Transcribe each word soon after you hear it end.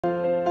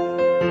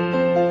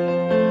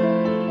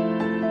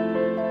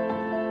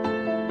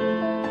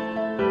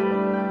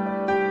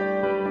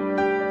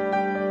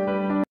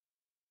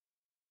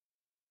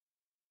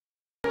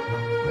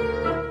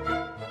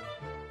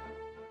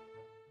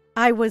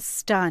I was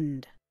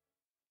stunned.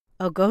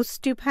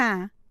 Auguste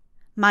Dupin,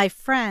 my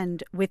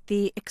friend with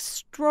the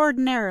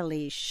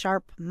extraordinarily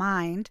sharp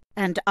mind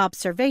and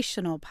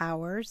observational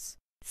powers,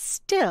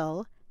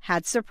 still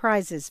had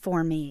surprises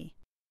for me.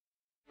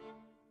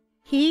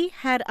 He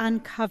had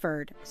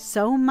uncovered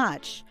so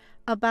much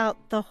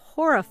about the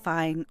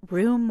horrifying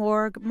Rue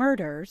Morgue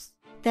murders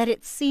that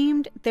it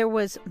seemed there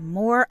was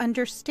more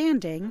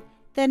understanding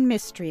than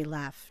mystery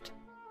left.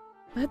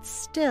 But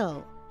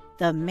still,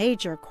 the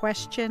major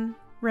question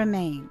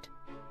remained.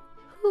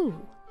 Who?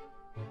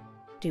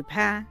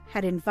 Dupin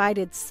had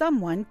invited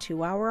someone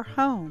to our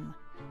home.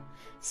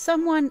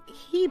 Someone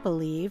he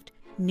believed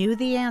knew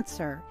the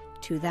answer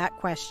to that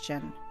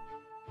question.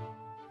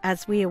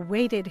 As we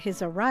awaited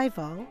his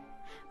arrival,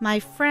 my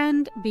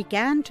friend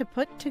began to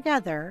put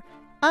together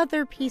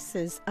other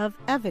pieces of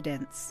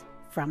evidence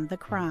from the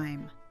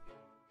crime.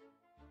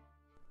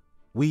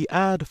 We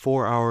add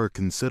for our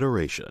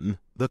consideration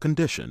the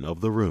condition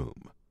of the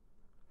room.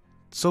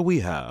 So we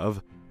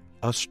have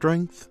a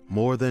strength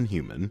more than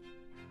human,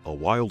 a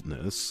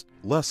wildness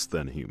less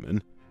than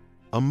human,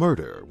 a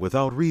murder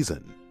without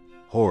reason,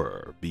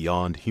 horror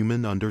beyond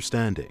human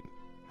understanding,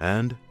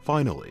 and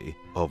finally,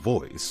 a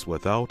voice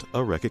without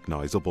a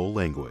recognizable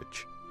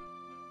language.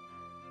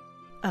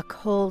 A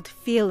cold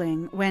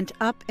feeling went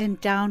up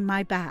and down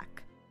my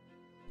back.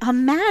 A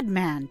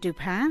madman,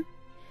 Dupin!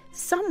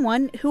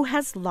 Someone who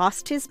has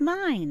lost his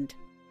mind.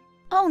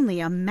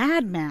 Only a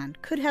madman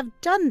could have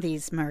done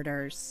these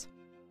murders.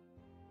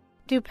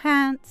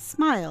 Dupin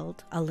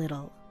smiled a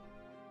little.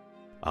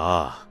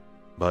 Ah,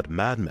 but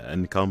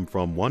madmen come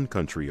from one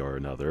country or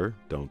another,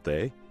 don't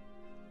they?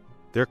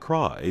 Their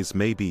cries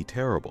may be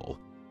terrible,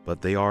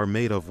 but they are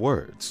made of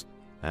words,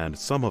 and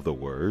some of the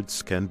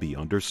words can be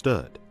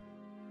understood.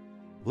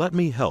 Let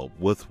me help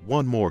with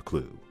one more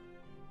clue.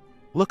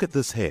 Look at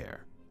this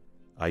hair.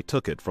 I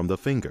took it from the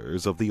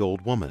fingers of the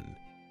old woman.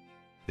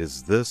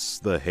 Is this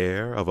the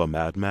hair of a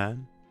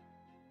madman?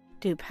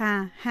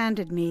 Dupin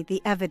handed me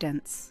the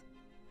evidence.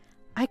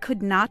 I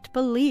could not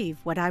believe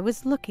what I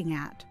was looking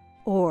at,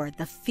 or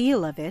the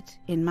feel of it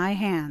in my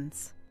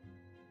hands.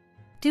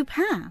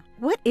 Dupin,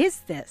 what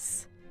is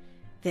this?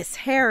 This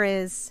hair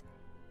is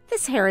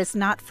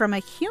not from a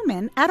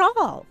human at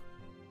all.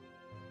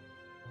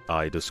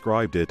 I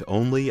described it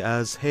only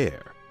as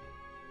hair.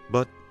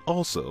 But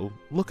also,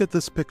 look at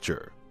this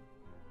picture.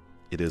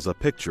 It is a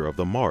picture of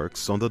the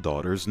marks on the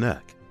daughter's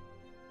neck.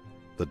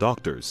 The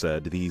doctor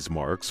said these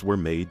marks were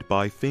made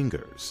by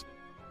fingers.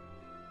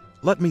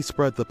 Let me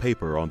spread the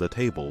paper on the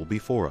table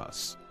before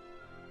us.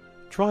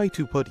 Try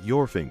to put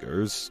your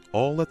fingers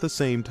all at the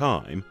same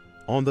time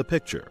on the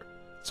picture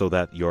so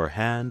that your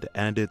hand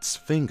and its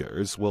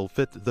fingers will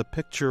fit the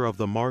picture of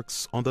the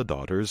marks on the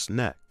daughter's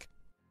neck.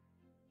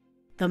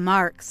 The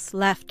marks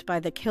left by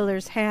the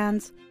killer's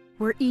hands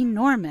were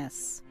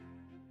enormous.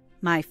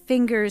 My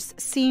fingers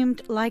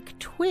seemed like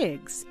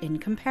twigs in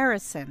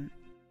comparison.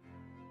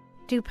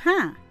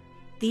 Dupin,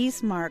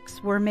 these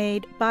marks were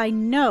made by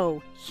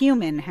no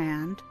human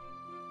hand.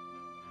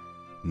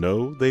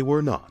 No, they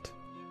were not.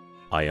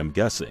 I am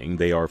guessing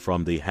they are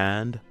from the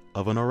hand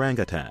of an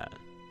orangutan.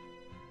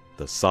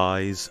 The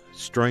size,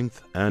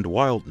 strength, and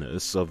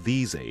wildness of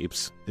these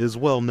apes is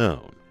well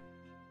known.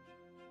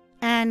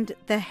 And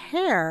the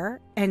hair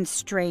and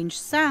strange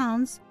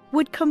sounds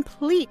would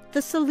complete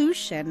the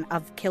solution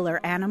of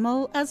killer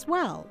animal as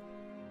well.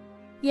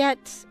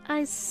 Yet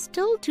I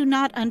still do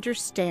not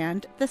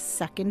understand the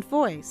second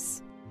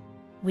voice.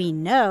 We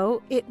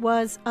know it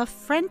was a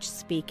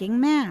French-speaking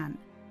man.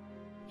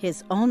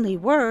 His only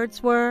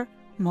words were,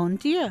 "Mon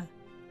Dieu."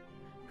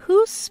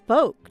 Who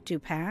spoke,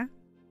 Dupin?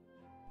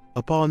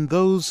 Upon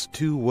those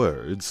two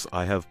words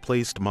I have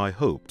placed my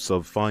hopes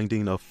of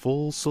finding a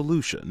full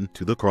solution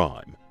to the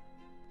crime.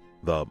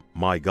 The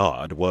 "my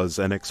God" was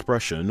an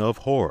expression of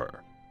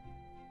horror.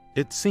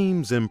 It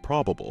seems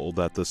improbable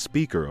that the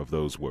speaker of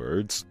those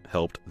words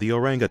helped the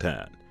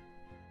orangutan.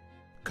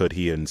 Could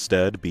he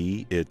instead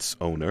be its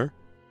owner?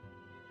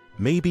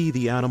 Maybe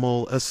the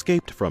animal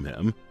escaped from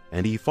him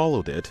and he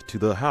followed it to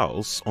the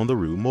house on the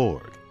Rue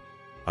Morgue.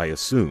 I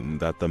assume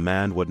that the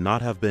man would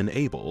not have been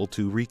able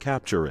to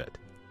recapture it.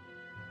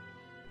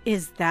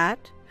 Is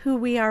that who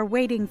we are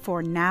waiting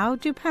for now,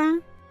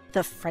 Dupin?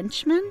 The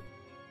Frenchman?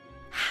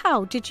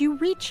 How did you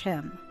reach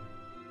him?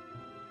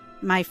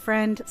 My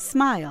friend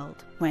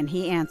smiled when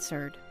he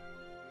answered.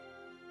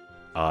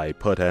 I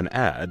put an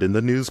ad in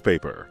the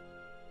newspaper.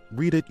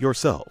 Read it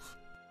yourself.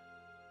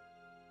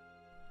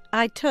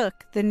 I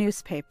took the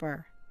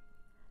newspaper.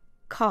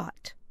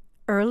 Caught,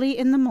 early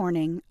in the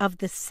morning of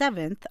the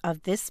 7th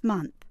of this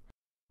month,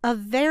 a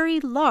very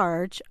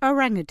large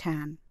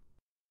orangutan.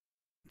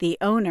 The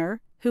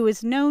owner, who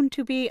is known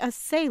to be a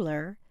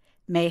sailor,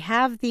 may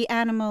have the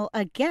animal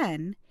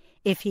again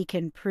if he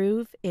can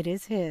prove it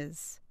is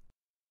his.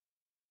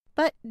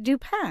 But,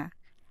 Dupin,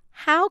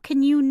 how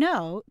can you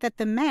know that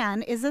the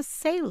man is a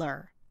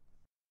sailor?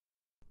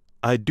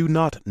 I do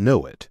not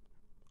know it.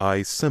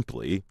 I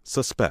simply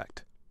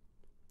suspect.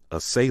 A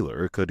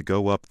sailor could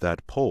go up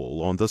that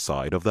pole on the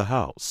side of the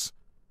house.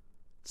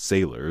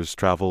 Sailors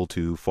travel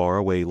to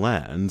faraway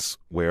lands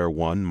where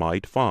one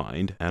might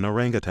find an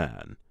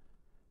orangutan,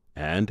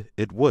 and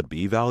it would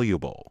be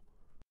valuable.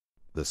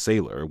 The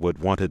sailor would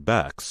want it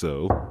back,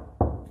 so...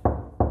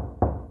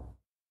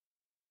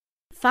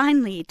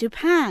 Finally,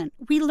 Dupin,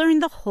 we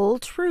learned the whole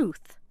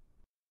truth.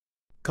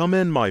 Come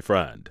in, my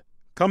friend.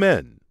 Come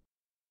in.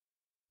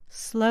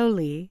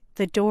 Slowly,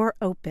 the door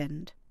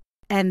opened,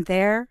 and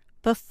there,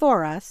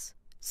 before us,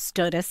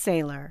 stood a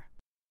sailor.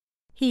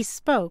 He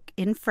spoke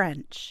in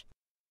French.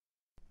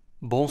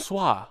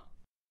 Bonsoir.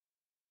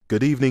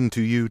 Good evening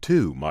to you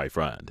too, my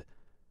friend.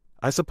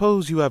 I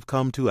suppose you have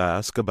come to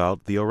ask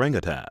about the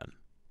orangutan.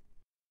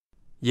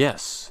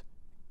 Yes.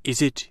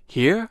 Is it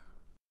here?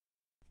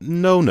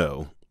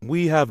 No.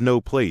 We have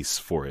no place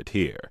for it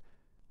here.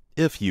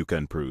 If you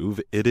can prove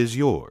it is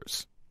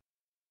yours.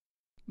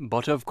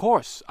 But of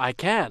course I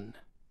can.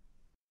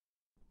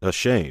 A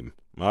shame.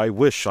 I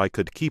wish I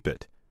could keep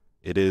it.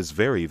 It is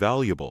very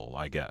valuable,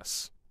 I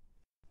guess.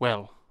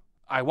 Well,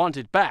 I want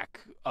it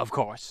back, of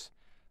course.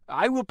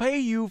 I will pay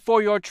you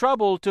for your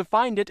trouble to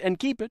find it and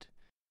keep it.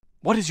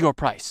 What is your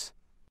price?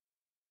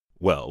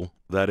 Well,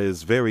 that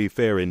is very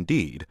fair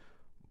indeed,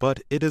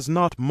 but it is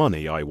not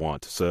money I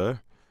want,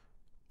 sir.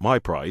 My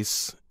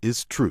price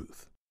is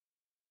truth.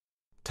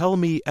 Tell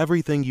me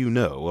everything you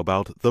know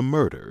about the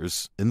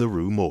murders in the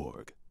Rue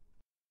Morgue.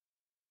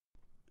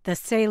 The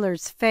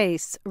sailor's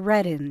face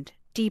reddened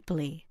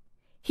deeply.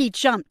 He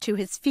jumped to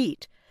his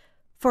feet.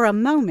 For a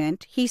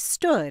moment he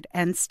stood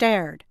and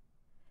stared.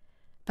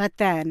 But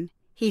then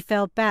he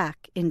fell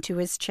back into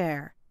his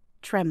chair,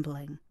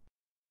 trembling.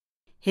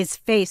 His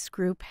face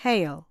grew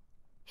pale,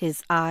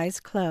 his eyes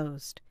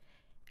closed,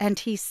 and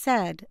he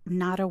said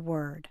not a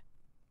word.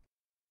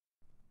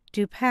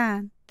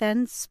 Dupin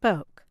then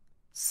spoke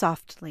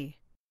softly.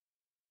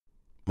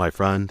 My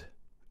friend,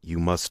 you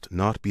must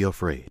not be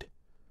afraid.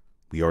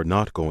 We are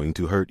not going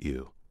to hurt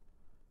you.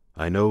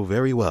 I know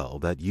very well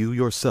that you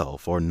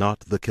yourself are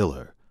not the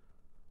killer,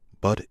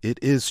 but it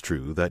is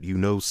true that you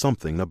know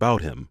something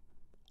about him,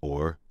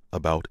 or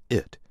about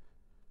it.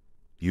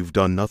 You've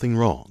done nothing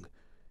wrong.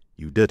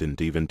 You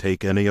didn't even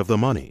take any of the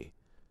money.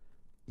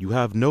 You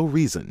have no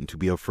reason to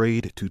be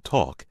afraid to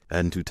talk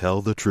and to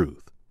tell the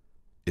truth.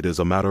 It is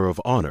a matter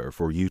of honor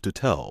for you to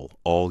tell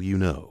all you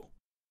know.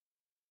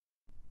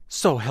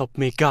 So help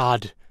me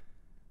God.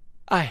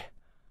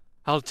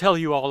 I'll tell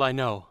you all I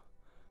know.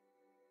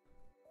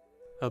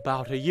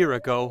 About a year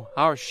ago,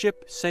 our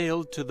ship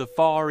sailed to the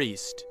Far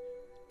East,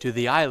 to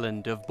the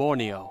island of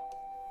Borneo.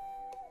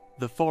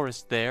 The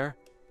forest there,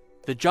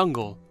 the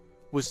jungle,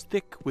 was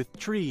thick with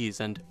trees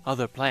and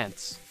other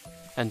plants,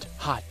 and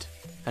hot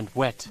and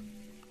wet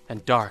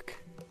and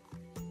dark.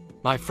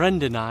 My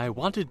friend and I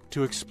wanted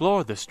to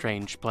explore the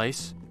strange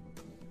place,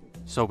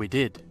 so we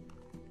did.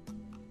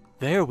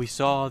 There we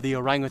saw the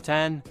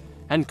orangutan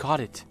and caught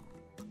it,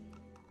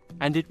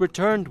 and it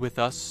returned with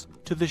us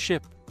to the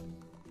ship.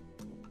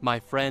 My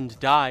friend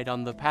died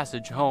on the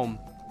passage home,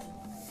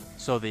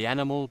 so the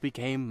animal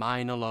became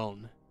mine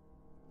alone.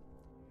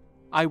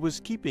 I was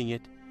keeping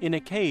it in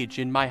a cage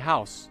in my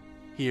house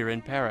here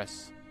in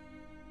Paris.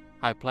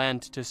 I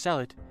planned to sell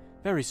it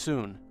very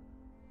soon.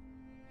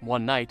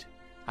 One night,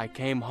 I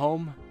came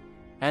home,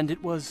 and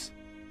it was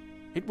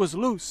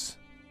loose.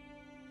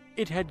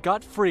 It had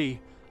got free,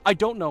 I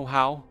don't know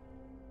how.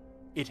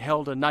 It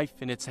held a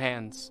knife in its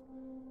hands.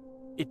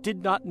 It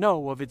did not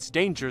know of its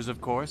dangers,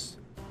 of course.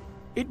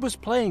 It was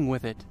playing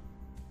with it.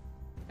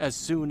 As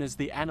soon as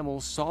the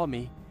animal saw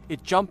me,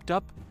 it jumped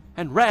up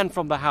and ran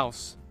from the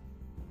house.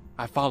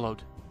 I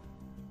followed.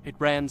 It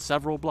ran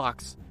several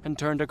blocks and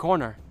turned a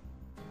corner.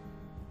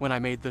 When I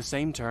made the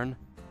same turn,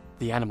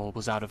 the animal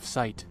was out of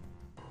sight.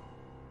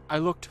 I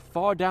looked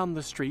far down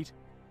the street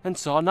and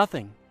saw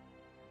nothing.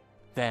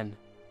 Then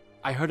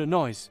I heard a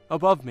noise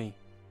above me.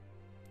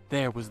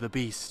 There was the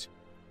beast,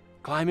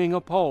 climbing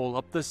a pole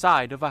up the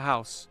side of a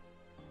house.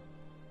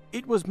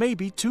 It was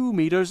maybe 2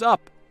 meters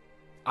up.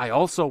 I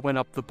also went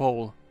up the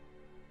pole.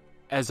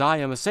 As I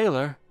am a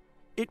sailor,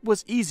 it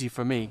was easy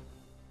for me.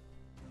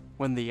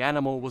 When the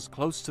animal was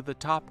close to the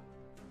top,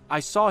 I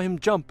saw him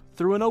jump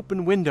through an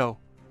open window.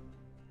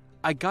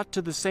 I got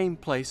to the same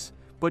place,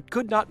 but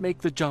could not make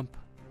the jump.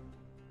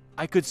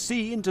 I could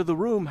see into the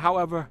room,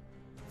 however,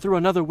 through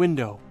another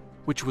window,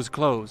 which was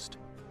closed.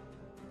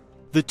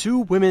 The 2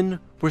 women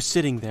were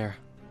sitting there,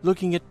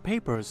 looking at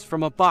papers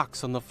from a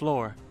box on the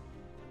floor.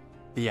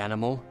 The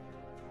animal,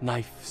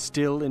 knife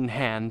still in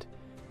hand,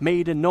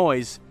 made a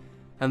noise,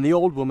 and the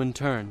old woman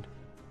turned.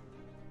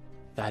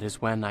 That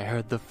is when I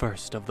heard the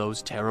first of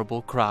those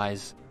terrible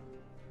cries.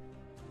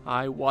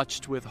 I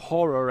watched with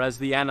horror as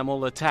the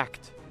animal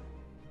attacked.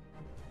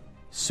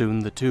 Soon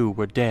the 2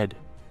 were dead,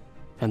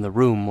 and the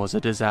room was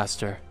a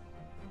disaster.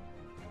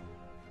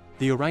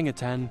 The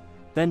orangutan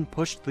then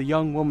pushed the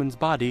young woman's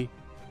body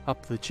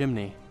up the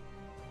chimney.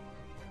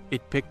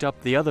 It picked up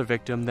the other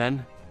victim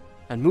then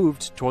and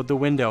moved toward the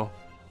window.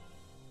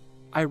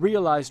 I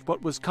realized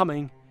what was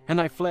coming, and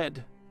I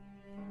fled.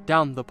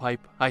 Down the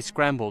pipe I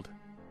scrambled.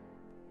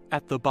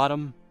 At the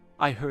bottom,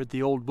 I heard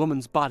the old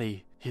woman's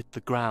body hit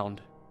the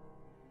ground.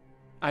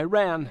 I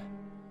ran.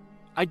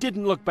 I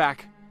didn't look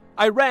back.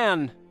 I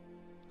ran.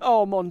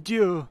 Oh, mon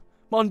Dieu!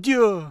 Mon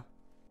Dieu!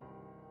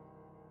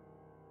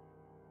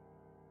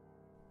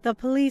 The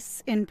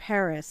police in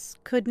Paris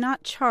could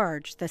not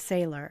charge the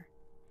sailor.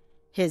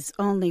 His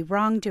only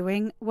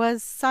wrongdoing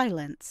was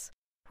silence,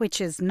 which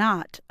is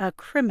not a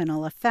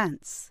criminal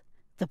offense,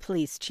 the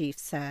police chief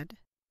said.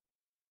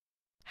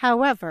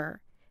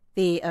 However,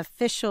 the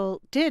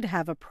official did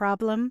have a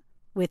problem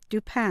with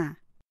Dupin.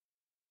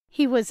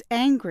 He was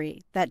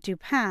angry that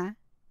Dupin,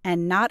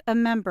 and not a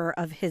member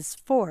of his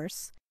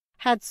force,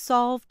 had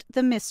solved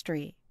the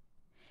mystery.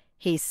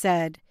 He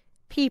said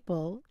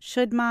people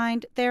should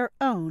mind their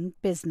own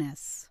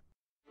business.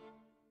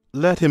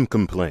 Let him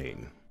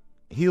complain.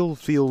 He'll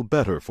feel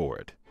better for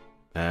it,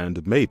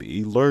 and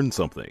maybe learn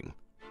something.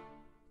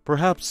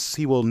 Perhaps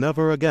he will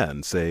never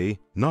again say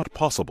 "not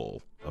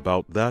possible"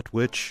 about that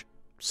which,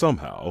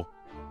 somehow,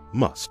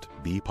 must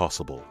be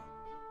possible.